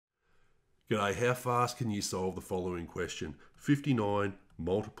G'day, how fast can you solve the following question? 59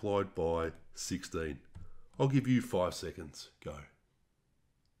 multiplied by 16. I'll give you 5 seconds. Go.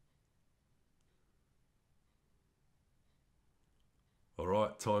 All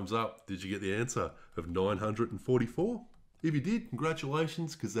right, time's up. Did you get the answer of 944? If you did,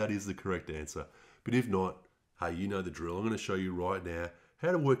 congratulations, because that is the correct answer. But if not, hey, you know the drill. I'm going to show you right now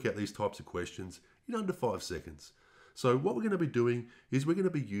how to work out these types of questions in under 5 seconds. So what we're going to be doing is we're going to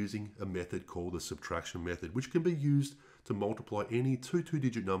be using a method called the subtraction method, which can be used to multiply any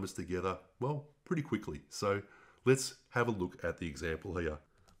two-digit numbers together, well, pretty quickly. So let's have a look at the example here.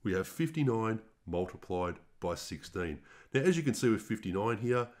 We have 59 multiplied by 16. Now, as you can see with 59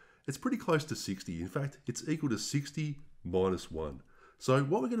 here, it's pretty close to 60. In fact, it's equal to 60 minus 1. So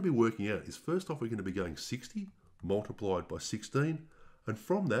what we're going to be working out is, first off, we're going to be going 60 multiplied by 16. And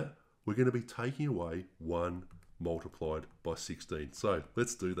from that, we're going to be taking away 1 multiplied by 16. So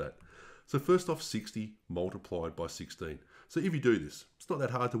let's do that. So first off, 60 multiplied by 16. So if you do this, it's not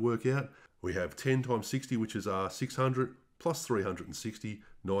that hard to work out. We have 10 times 60, which is 600, plus 360,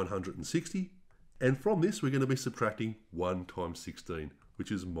 960. And from this, we're going to be subtracting 1 times 16,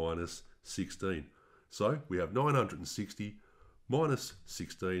 which is minus 16. So we have 960 minus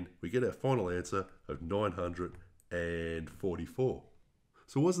 16. We get our final answer of 944.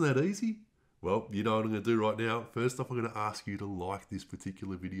 So wasn't that easy? Well, you know what I'm going to do right now. First off, I'm going to ask you to like this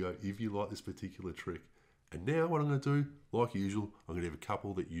particular video if you like this particular trick. And now what I'm going to do, like usual, I'm going to have a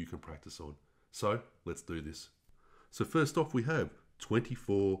couple that you can practice on. So let's do this. So first off, we have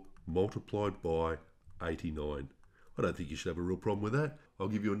 24 multiplied by 89. I don't think you should have a real problem with that. I'll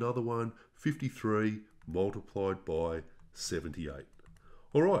give you another one, 53 multiplied by 78.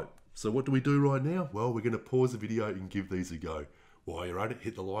 All right, so what do we do right now? Well, we're going to pause the video and give these a go. While you're at it,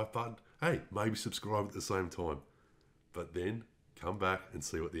 hit the like button. Hey, maybe subscribe at the same time. But then come back and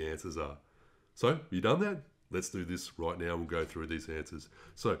see what the answers are. So, you done that? Let's do this right now. We'll go through these answers.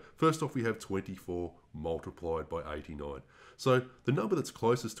 So, first off, we have 24 multiplied by 89. So, the number that's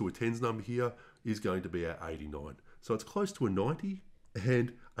closest to a tens number here is going to be our 89. So, it's close to a 90,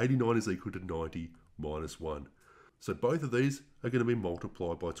 and 89 is equal to 90 minus 1. So, both of these are going to be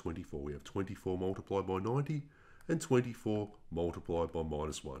multiplied by 24. We have 24 multiplied by 90, and 24 multiplied by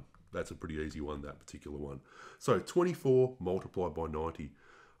minus 1. That's a pretty easy one, that particular one. So 24 multiplied by 90.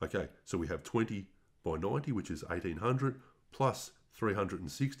 Okay, so we have 20 by 90, which is 1800, plus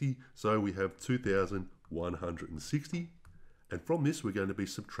 360. So we have 2160. And from this, we're going to be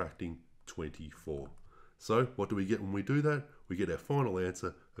subtracting 24. So what do we get when we do that? We get our final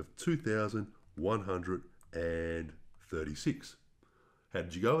answer of 2136. How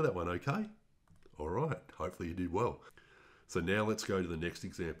did you go with that one? Okay? All right, hopefully you did well. So now let's go to the next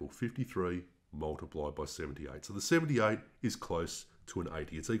example, 53 multiplied by 78. So the 78 is close to an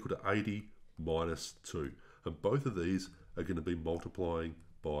 80. It's equal to 80 minus 2. And both of these are going to be multiplying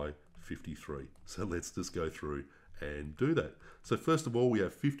by 53. So let's just go through and do that. So first of all, we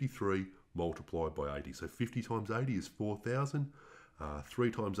have 53 multiplied by 80. So 50 times 80 is 4,000.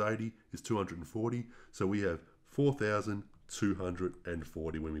 3 times 80 is 240. So we have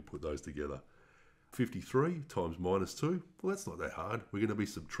 4,240 when we put those together. 53 times minus 2, well, that's not that hard. We're going to be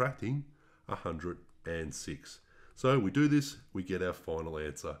subtracting 106. So we do this, we get our final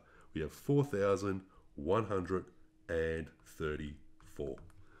answer. We have 4,134.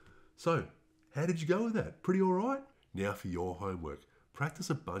 So how did you go with that? Pretty all right? Now for your homework. Practice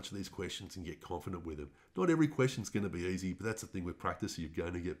a bunch of these questions and get confident with them. Not every question's going to be easy, but that's the thing with practice, you're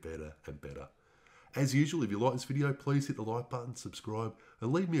going to get better and better. As usual, if you like this video, please hit the like button, subscribe,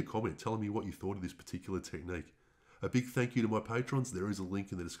 and leave me a comment telling me what you thought of this particular technique. A big thank you to my patrons. There is a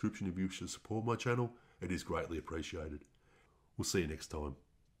link in the description if you wish to support my channel. It is greatly appreciated. We'll see you next time.